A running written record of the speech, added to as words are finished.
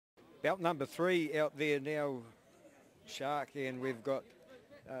Belt number 3 out there now, Shark, and we've got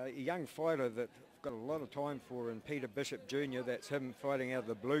a young fighter that I've got a lot of time for in Peter Bishop Jr. That's him fighting out of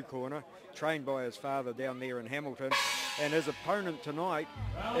the blue corner, trained by his father down there in Hamilton. And his opponent tonight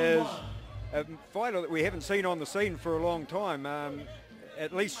is a fighter that we haven't seen on the scene for a long time,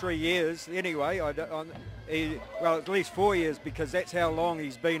 at least 3 years anyway. Well, at least 4 years, because that's how long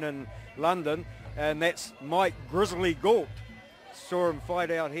he's been in London, and that's Mike Grizzly Gault. Saw him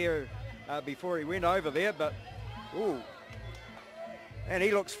fight out here before he went over there, but ooh, and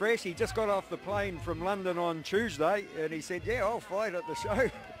he looks fresh. He just got off the plane from London on Tuesday, and he said, yeah, I'll fight at the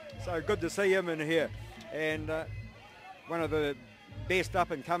show. So good to see him in here. And one of the best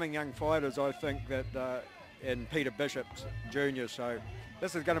up-and-coming young fighters, I think, that in Peter Bishop Jr. So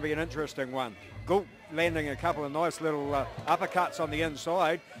this is going to be an interesting one. Gault landing a couple of nice little uppercuts on the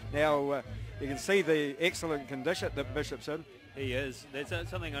inside. Now, you can see the excellent condition that Bishop's in. He is. That's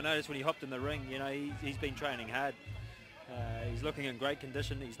something I noticed when he hopped in the ring. You know, he's been training hard. He's looking in great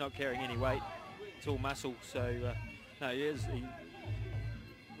condition. He's not carrying any weight. It's all muscle. So, no, he is.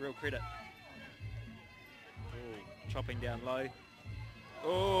 Real credit. Oh, chopping down low.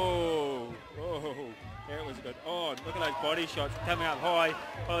 Oh, that was good. Oh, look at those body shots coming up high.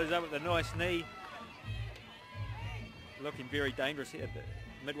 Follows up with a nice knee. Looking very dangerous here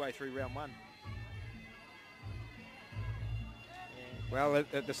midway through round 1. Well,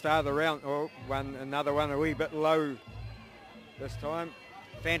 at the start of the round, another one a wee bit low this time.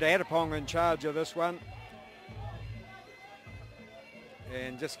 Fanta Adipong in charge of this one.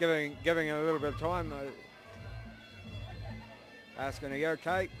 And just giving it a little bit of time. Asking, are you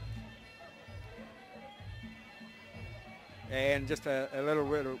okay? And just a little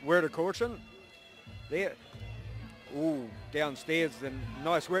word of caution there. Ooh, downstairs, and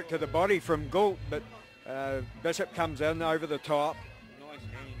nice work to the body from Gault, but Bishop comes in over the top.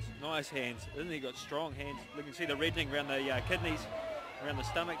 Nice hands. Isn't he got strong hands? You can see the reddening around the kidneys, around the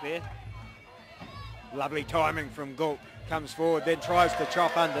stomach there. Lovely timing from Gault. Comes forward, then tries to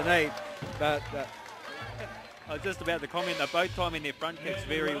chop underneath. But I was just about to comment, they're both timing their front kicks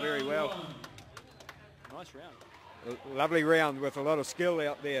very, very well. Nice round. A lovely round with a lot of skill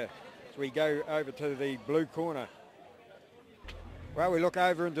out there. As we go over to the blue corner. Well, we look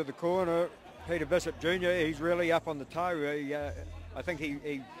over into the corner. Peter Bishop Jr., he's really up on the toe. I think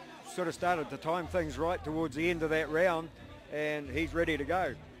he sort of started to time things right towards the end of that round, and he's ready to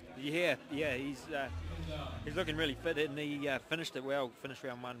go. Yeah, he's looking really fit, and he finished it well, finished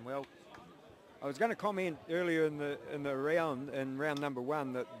round 1 well. I was going to comment earlier in round number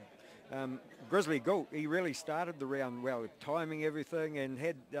 1, that Grizzly Gault, he really started the round well, timing everything, and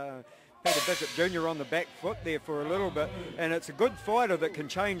had Peter Bishop Jr. on the back foot there for a little bit, and it's a good fighter that can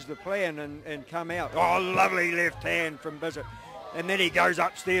change the plan and come out. Oh, lovely left hand from Bishop. And then he goes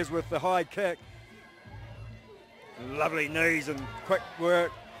upstairs with the high kick. Lovely knees and quick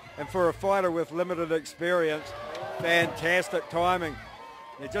work. And for a fighter with limited experience, fantastic timing.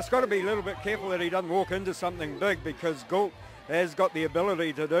 You just got to be a little bit careful that he doesn't walk into something big, because Gault has got the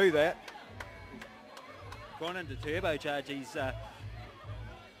ability to do that. Gone into turbocharge. He's that'll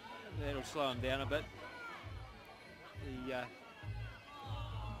slow him down a bit. He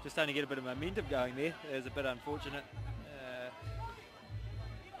just only get a bit of momentum going there. It was a bit unfortunate.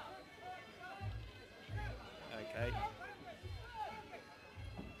 Okay.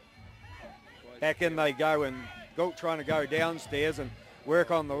 Back in they go, and Gault trying to go downstairs and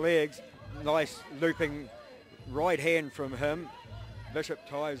work on the legs. Nice looping right hand from him. Bishop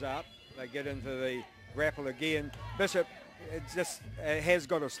ties up. They get into the grapple again. Bishop has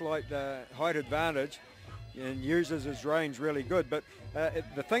got a slight height advantage and uses his range really good. But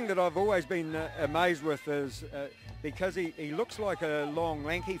the thing that I've always been amazed with is because he looks like a long,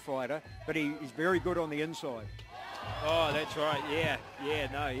 lanky fighter, but he's very good on the inside. Oh, that's right. Yeah,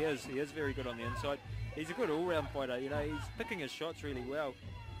 no, he is. He is very good on the inside. He's a good all-round fighter. You know, he's picking his shots really well.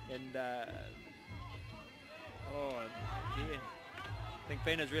 And, yeah. I think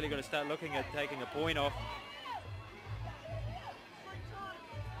Fanta's really got to start looking at taking a point off.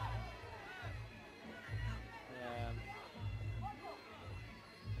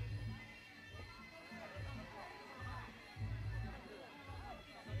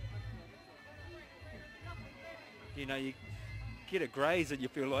 You know, you get a graze and you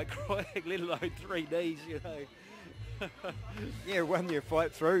feel like crying, let alone 3 knees, you know. Yeah, 1 you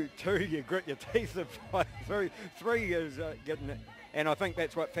fight through, 2 you grit your teeth and fight through, 3 is getting it. And I think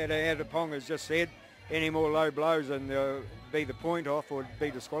that's what Fanta Adipong has just said. Any more low blows and there'll be the point off or be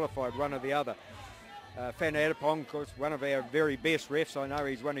disqualified, one or the other. Fanta Adipong, of course, one of our very best refs. I know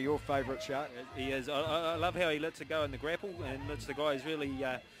he's one of your favourites, Shark. He is. I love how he lets it go in the grapple and lets the guys really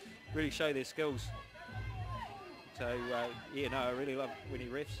really show their skills. So yeah, no, I really love when he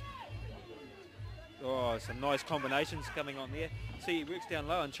refs. Oh, some nice combinations coming on there. See, he works down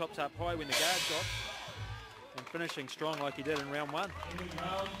low and chops up high when the guard's off, and finishing strong like he did in round 1.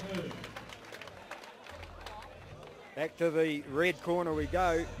 Back to the red corner we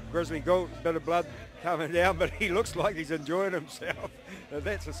go. Grizzly Gault, bit of blood coming down, but he looks like he's enjoying himself.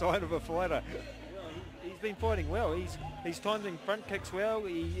 That's a sign of a fighter. Well, he's been fighting well. He's timing front kicks well.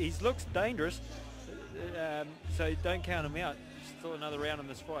 He looks dangerous, so don't count him out. Still another round in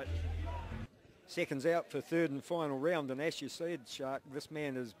this fight. Seconds out for third and final round, and as you said, Shark, this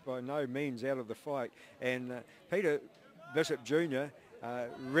man is by no means out of the fight. And Peter Bishop Jr.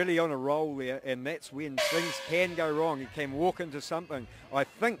 Really on a roll there, and that's when things can go wrong. He can walk into something. I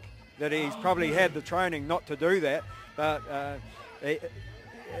think that he's probably had the training not to do that, but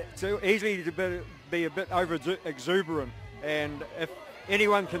it's easy to be a bit over exuberant. And if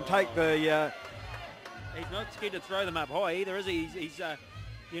anyone can take the... he's not scared to throw them up high either, is he? He's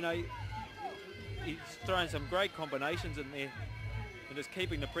you know, he's throwing some great combinations in there and just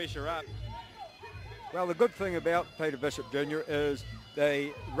keeping the pressure up. Well, the good thing about Peter Bishop Jr. is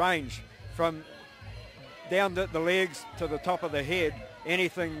the range from down the legs to the top of the head.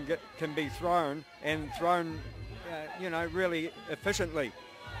 Anything can be thrown, and thrown, you know, really efficiently.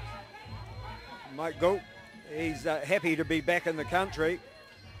 Mike Gault, he's happy to be back in the country.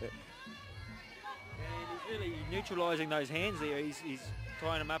 And he's really neutralising those hands there. He's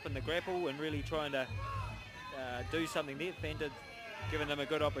tying them up in the grapple and really trying to do something there. Fender giving them a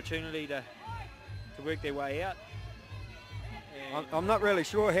good opportunity to work their way out. I'm not really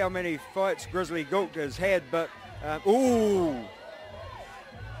sure how many fights Grizzly Gault has had, but ooh,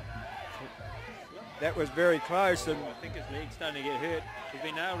 that was very close. And I think his leg's starting to get hurt. He's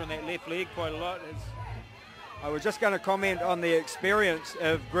been nailed on that left leg quite a lot. I was just going to comment on the experience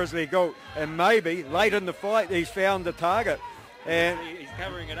of Grizzly Gault, and maybe late in the fight he's found the target. And he's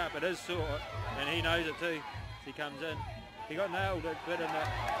covering it up. It is sore, and he knows it too. He comes in. He got nailed a bit in that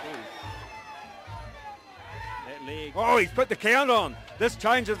leg. Oh, he's put the count on. This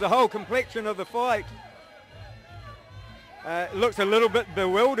changes the whole complexion of the fight. Looks a little bit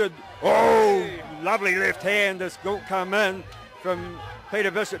bewildered. Oh, lovely left hand. This Gault come in from Peter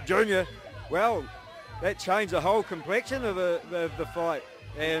Bishop Jr. Well, that changed the whole complexion of the fight.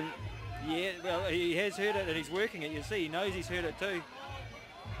 And yeah, well, he has hurt it and he's working it. You see, he knows he's hurt it too.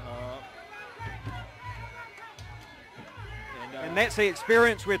 And that's the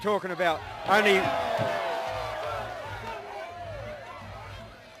experience we're talking about.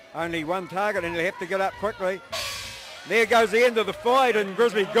 Only one target, and he'll have to get up quickly. There goes the end of the fight, and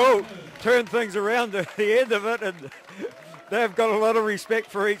Grizzly Gault turned things around at the end of it, and they've got a lot of respect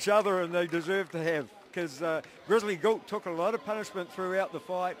for each other, and they deserve to have, because Grizzly Gault took a lot of punishment throughout the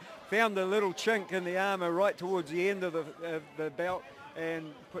fight, found a little chink in the armour right towards the end of the bout,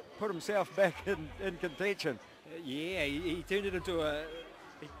 and put himself back in contention. Yeah, he turned it into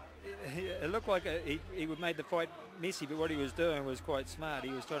it looked like he would made the fight messy, but what he was doing was quite smart.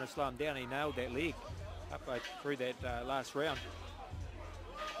 He was trying to slow him down. He nailed that leg up through that last round.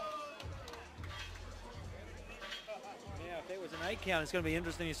 Now, if that was an 8 count, it's going to be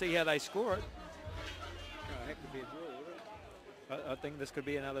interesting to see how they score it. Oh, it could be a draw, wouldn't it? I think this could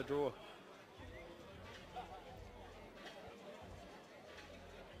be another draw.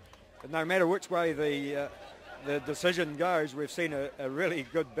 But no matter which way the decision goes, we've seen a really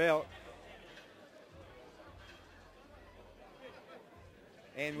good bout.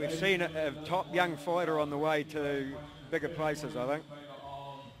 And we've seen a top young fighter on the way to bigger places, I think.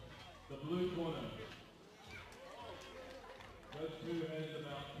 The blue corner. Those two has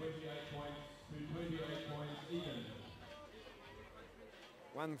about 28 points to 28 points even.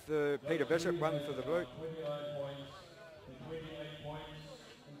 One for Peter Bishop, one for the blue. 29 points to 28 points.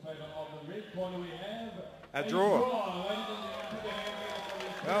 In favour of the red corner we have a draw.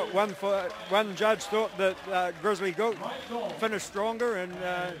 Well, one judge thought that Grizzly Gault finished stronger, and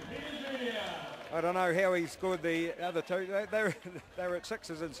I don't know how he scored the other two. They were at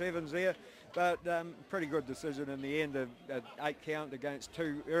 6s and 7s there, but pretty good decision in the end, an 8 count against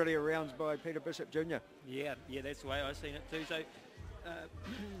 2 earlier rounds by Peter Bishop Jr. Yeah, that's the way I've seen it too. So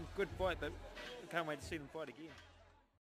good fight, but can't wait to see them fight again.